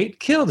roommate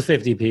killed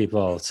 50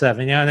 people,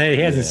 7, that he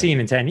hasn't seen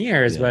in 10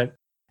 years, but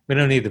we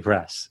don't need the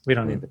press. We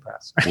don't need the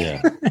press.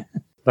 Yeah.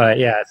 But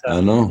yeah, so,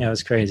 I know. It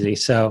was crazy.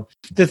 So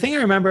the thing I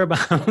remember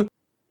about,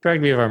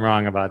 correct me if I'm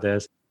wrong about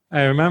this,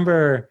 I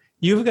remember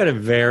you've got a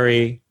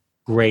very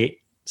great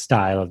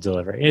style of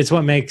delivery.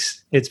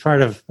 It's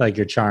part of like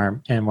your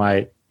charm and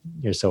why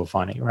you're so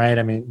funny, right?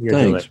 I mean,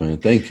 thanks, man.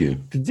 Thank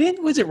you.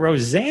 Was it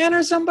Roseanne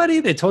or somebody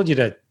that told you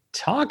to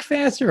talk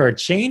faster or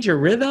change your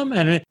rhythm?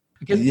 And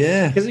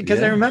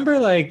because I remember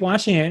like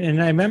watching it,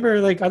 and I remember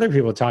like other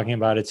people talking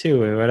about it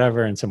too, or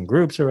whatever, in some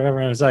groups or whatever.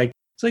 And I was like,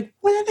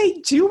 what are they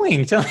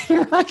doing?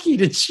 Telling Rocky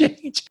to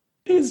change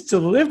his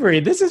delivery.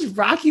 This is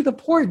Rocky the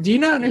Port. Do you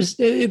not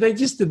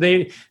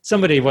understand?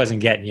 Somebody wasn't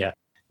getting you.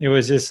 It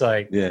was just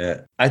like...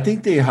 Yeah. I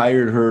think they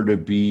hired her to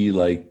be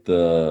like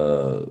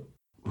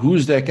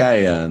who's that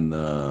guy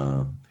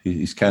on...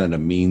 he's kind of the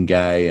mean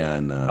guy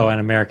on... on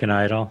American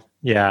Idol?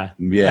 Yeah.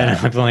 Yeah.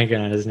 I'm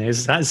blanking on his name.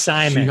 It's not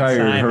Simon. She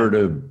hired her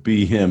to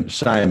be him,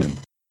 Simon.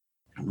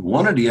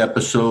 One of the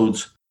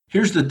episodes...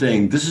 Here's the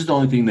thing. This is the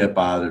only thing that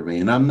bothered me.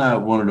 And I'm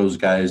not one of those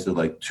guys that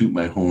like toot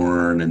my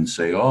horn and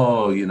say,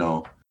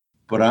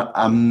 But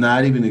I'm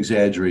not even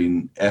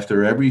exaggerating.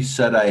 After every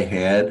set I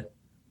had,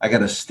 I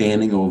got a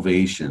standing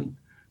ovation.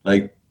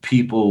 Like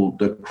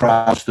the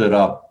crowd stood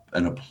up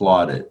and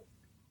applauded.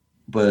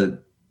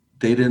 But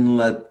they didn't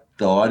let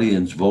the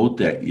audience vote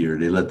that year.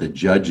 They let the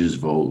judges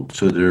vote.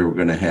 So they were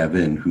going to have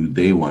in who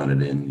they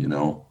wanted in,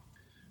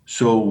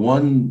 So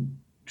one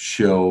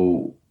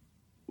show,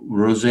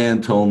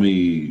 Roseanne told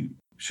me,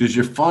 she goes,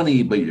 "You're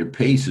funny, but your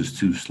pace is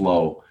too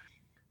slow."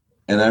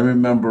 And I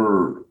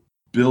remember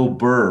Bill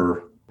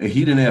Burr, and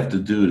he didn't have to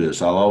do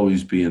this. I'll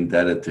always be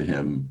indebted to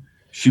him.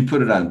 She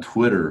put it on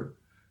Twitter.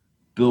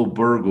 Bill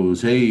Burr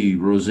goes, "Hey,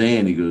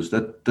 Roseanne," he goes,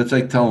 that's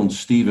like telling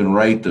Stephen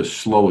Wright to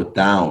slow it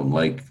down.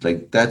 Like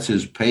that's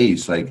his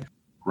pace. Like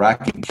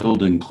Rocky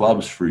killed in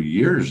clubs for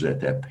years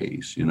at that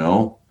pace,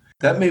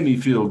 That made me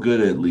feel good,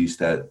 at least,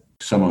 that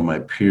some of my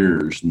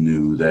peers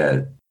knew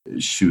that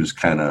she was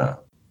kind of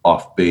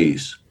off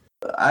base.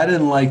 I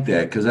didn't like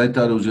that because I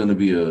thought it was going to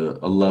be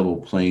a level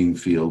playing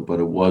field, but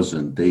it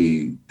wasn't.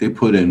 They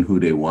put in who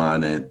they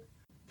wanted.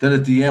 Then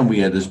at the end, we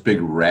had this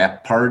big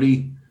rap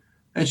party,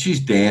 and she's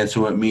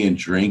dancing with me and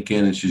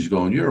drinking, and she's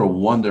going, "You're a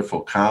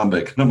wonderful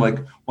comic." And I'm like,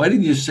 why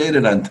didn't you say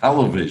that on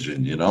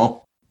television,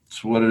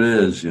 It's what it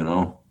is,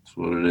 It's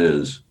what it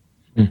is.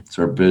 It's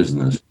our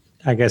business.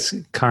 I guess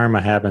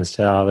karma happens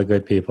to all the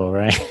good people,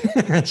 right?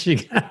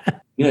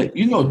 Yeah,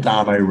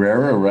 Dom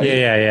Irrera, right?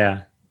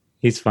 Yeah.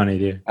 He's funny,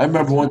 dude. I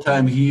remember one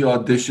time he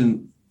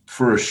auditioned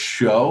for a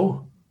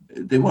show,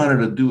 they wanted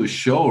to do a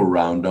show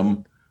around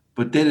him,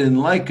 but they didn't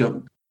like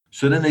him.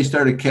 So then they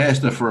started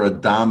casting for a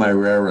Dom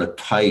Irrera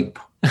type.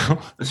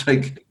 It's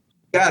like,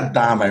 God,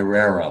 Dom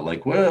Irrera.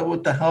 Like,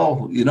 what the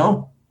hell, you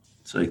know?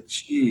 It's like,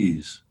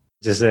 geez.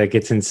 Just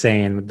it's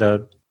insane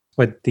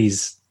what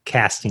these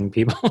casting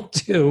people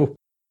do.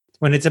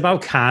 When it's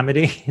about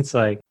comedy, it's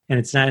like, and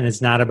it's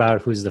not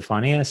about who's the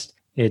funniest.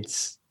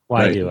 It's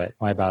why do it?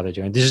 Why bother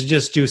doing it?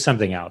 Just do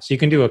something else. You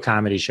can do a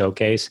comedy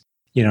showcase.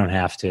 You don't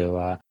have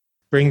to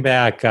bring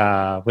back,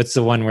 what's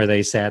the one where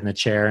they sat in the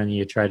chair and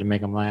you tried to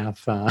make them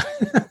laugh?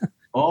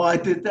 Oh, I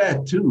did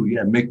that too.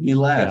 Yeah, Make Me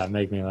Laugh. Yeah,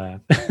 Make Me Laugh.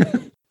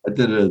 I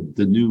did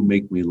the new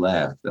Make Me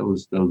Laugh. That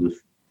was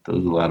a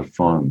lot of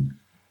fun.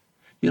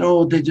 You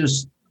know,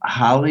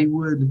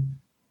 Hollywood,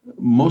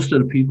 most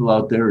of the people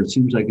out there, it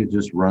seems like it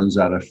just runs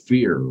out of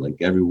fear. Like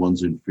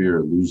everyone's in fear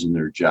of losing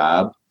their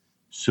job.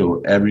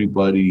 So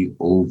everybody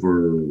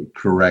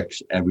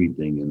overcorrects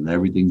everything and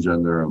everything's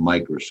under a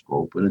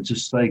microscope. And it's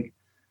just like,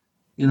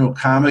 you know,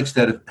 comics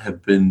that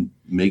have been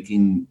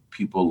making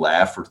people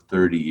laugh for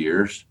 30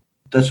 years,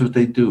 that's what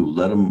they do.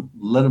 Let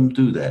them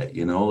do that,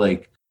 you know,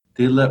 like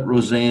they let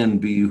Roseanne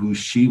be who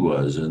she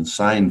was in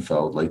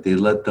Seinfeld. Like they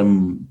let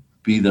them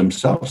be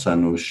themselves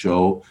on those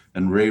shows.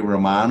 And Ray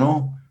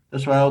Romano,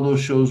 that's why all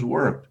those shows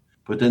worked.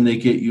 But then they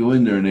get you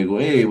in there and they go,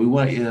 hey, we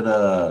want you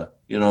to,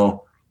 you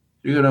know,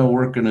 you're going to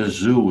work in a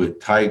zoo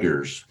with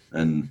tigers.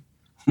 And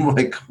I'm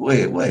like,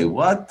 wait,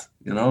 what?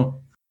 You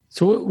know?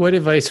 So what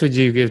advice would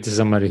you give to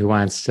somebody who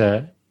wants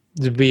to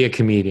be a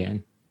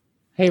comedian?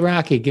 Hey,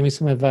 Rocky, give me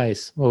some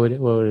advice. What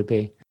would it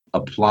be?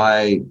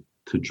 Apply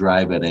to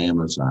drive at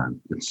Amazon.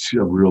 It's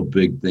a real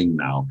big thing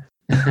now.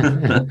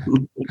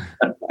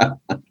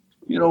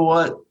 You know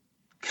what?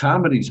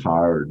 Comedy's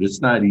hard.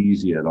 It's not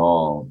easy at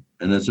all.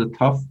 And it's a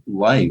tough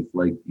life.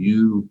 Like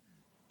you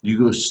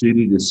go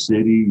city to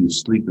city, you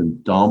sleep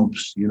in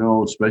dumps, you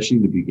know, especially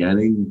in the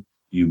beginning.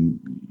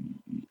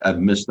 I've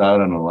missed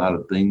out on a lot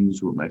of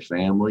things with my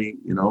family,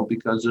 you know,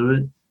 because of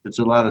it. It's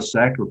a lot of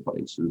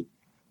sacrifices.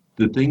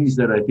 The things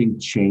that I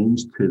think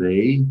changed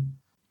today,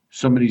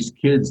 some of these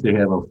kids, they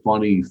have a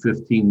funny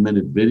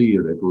 15-minute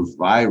video that goes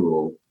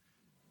viral,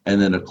 and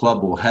then a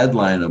club will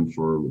headline them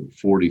for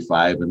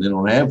 45, and they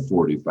don't have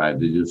 45.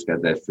 They just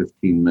got that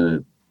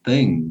 15-minute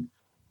thing.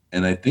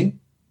 And I think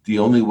the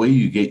only way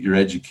you get your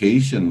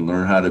education and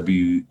learn how to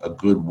be a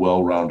good,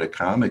 well-rounded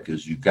comic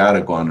is you got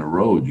to go on the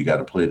road. You got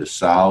to play the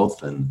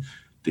South and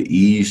the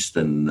East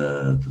and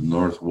the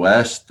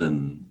Northwest,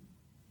 and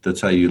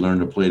that's how you learn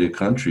to play the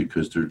country,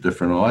 because they're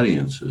different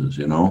audiences,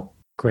 you know?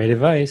 Great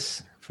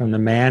advice from the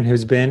man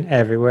who's been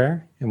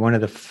everywhere and one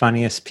of the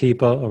funniest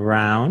people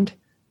around.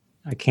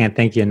 I can't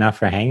thank you enough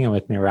for hanging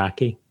with me,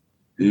 Rocky.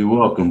 You're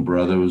welcome,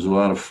 brother. It was a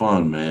lot of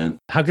fun, man.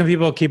 How can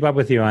people keep up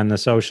with you on the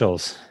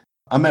socials?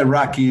 I'm at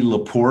Rocky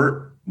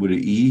Laporte with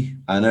an E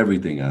on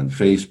everything, on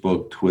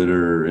Facebook,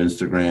 Twitter,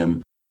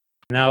 Instagram.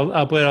 And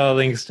I'll put all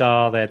links to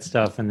all that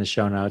stuff in the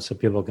show notes so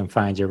people can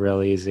find you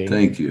real easy.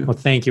 Thank you. Well,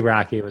 thank you,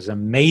 Rocky. It was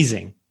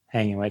amazing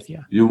hanging with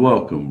you. You're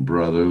welcome,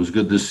 brother. It was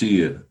good to see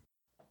you.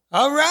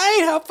 All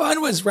right. How fun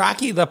was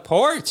Rocky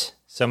Laporte?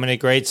 So many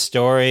great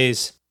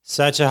stories.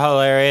 Such a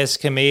hilarious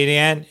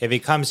comedian. If he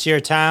comes to your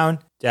town,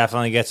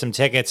 definitely get some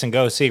tickets and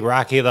go see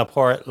Rocky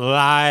Laporte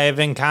live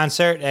in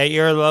concert at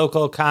your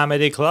local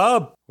comedy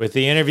club. With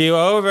the interview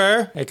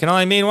over, it can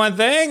only mean one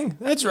thing.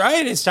 That's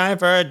right. It's time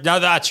for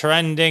another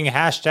trending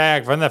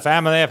hashtag from the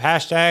family of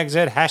hashtags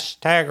at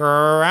Hashtag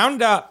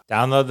Roundup.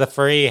 Download the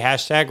free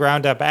Hashtag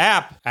Roundup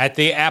app at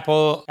the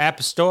Apple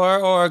App Store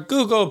or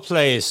Google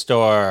Play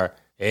Store.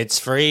 It's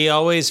free,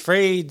 always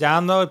free.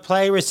 Download,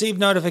 play, receive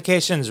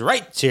notifications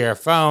right to your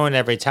phone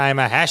every time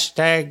a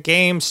hashtag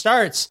game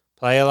starts.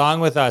 Play along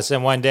with us,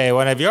 and one day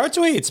one of your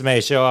tweets may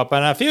show up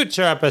on a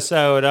future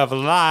episode of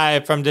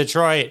Live from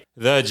Detroit,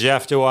 The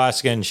Jeff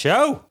Dwoskin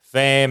Show.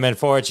 Fame and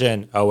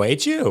fortune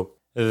await you.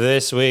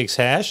 This week's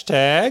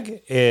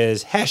hashtag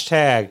is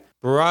hashtag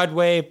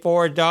Broadway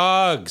for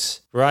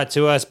Dogs, brought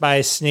to us by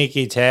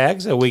Sneaky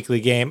Tags, a weekly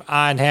game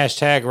on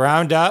Hashtag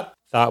Roundup.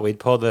 Thought we'd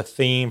pull the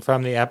theme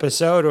from the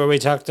episode where we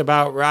talked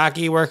about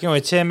Rocky working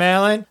with Tim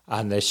Allen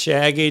on the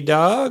Shaggy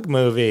Dog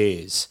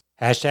movies.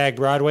 Hashtag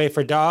Broadway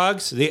for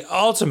Dogs, the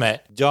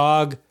ultimate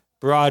dog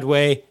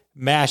Broadway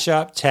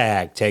mashup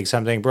tag. Take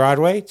something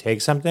Broadway,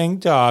 take something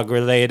dog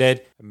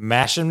related,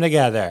 mash them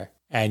together,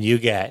 and you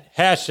get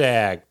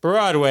hashtag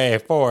Broadway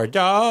for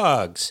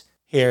Dogs.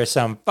 Here are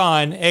some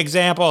fun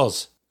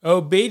examples.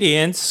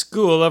 Obedience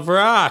School of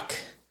Rock,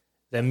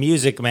 The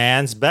Music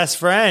Man's Best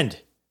Friend,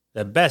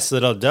 The Best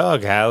Little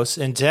Doghouse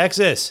in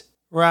Texas,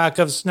 Rock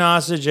of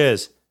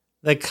Sausages,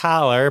 The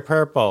Collar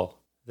Purple,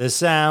 The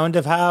Sound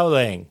of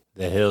Howling,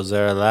 The Hills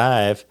Are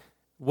Alive,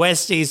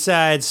 West East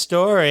Side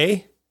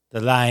Story, The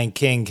Lion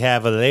King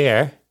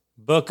Cavalier,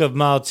 Book of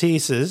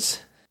Malteses,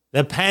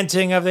 The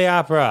Panting of the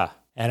Opera,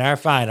 and our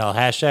final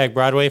hashtag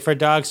Broadway for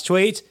Dogs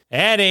tweet,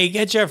 Annie,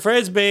 get your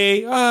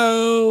Frisbee.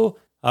 Oh,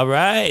 all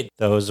right.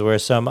 Those were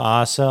some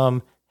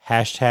awesome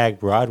hashtag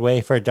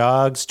Broadway for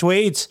Dogs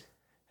tweets.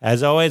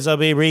 As always, I'll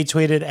be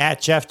retweeted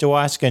at Jeff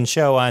Dwoskin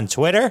Show on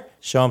Twitter.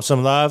 Show him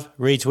some love,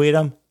 retweet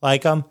him,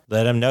 like him,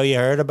 let him know you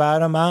heard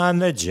about him on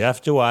the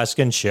Jeff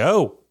Dwoskin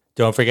Show.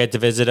 Don't forget to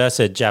visit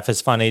us at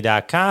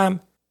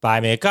jeffisfunny.com. Buy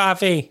me a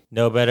coffee.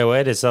 No better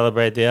way to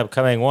celebrate the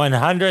upcoming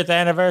 100th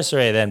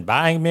anniversary than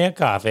buying me a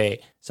coffee.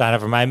 Sign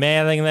up for my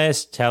mailing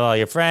list, tell all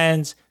your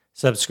friends,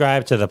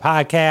 subscribe to the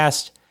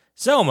podcast.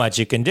 So much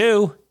you can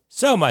do,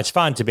 so much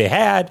fun to be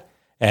had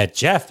at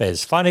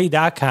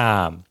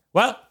jeffisfunny.com.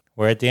 Well,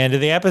 we're at the end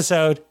of the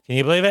episode. Can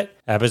you believe it?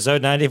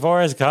 Episode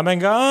 94 is come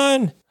and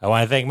gone. I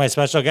want to thank my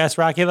special guest,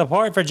 Rocky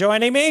Laporte, for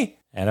joining me.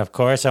 And of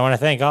course, I want to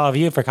thank all of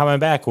you for coming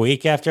back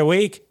week after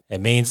week. It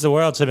means the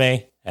world to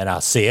me. And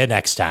I'll see you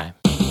next time.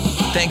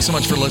 Thanks so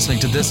much for listening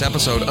to this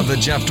episode of The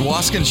Jeff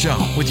Dwoskin Show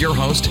with your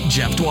host,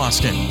 Jeff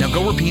Dwoskin. Now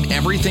go repeat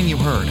everything you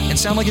heard and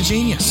sound like a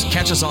genius.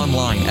 Catch us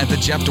online at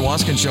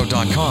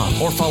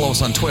thejeffdwoskinshow.com or follow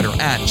us on Twitter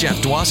at Jeff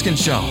Dwoskin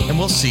Show. And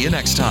we'll see you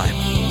next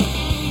time.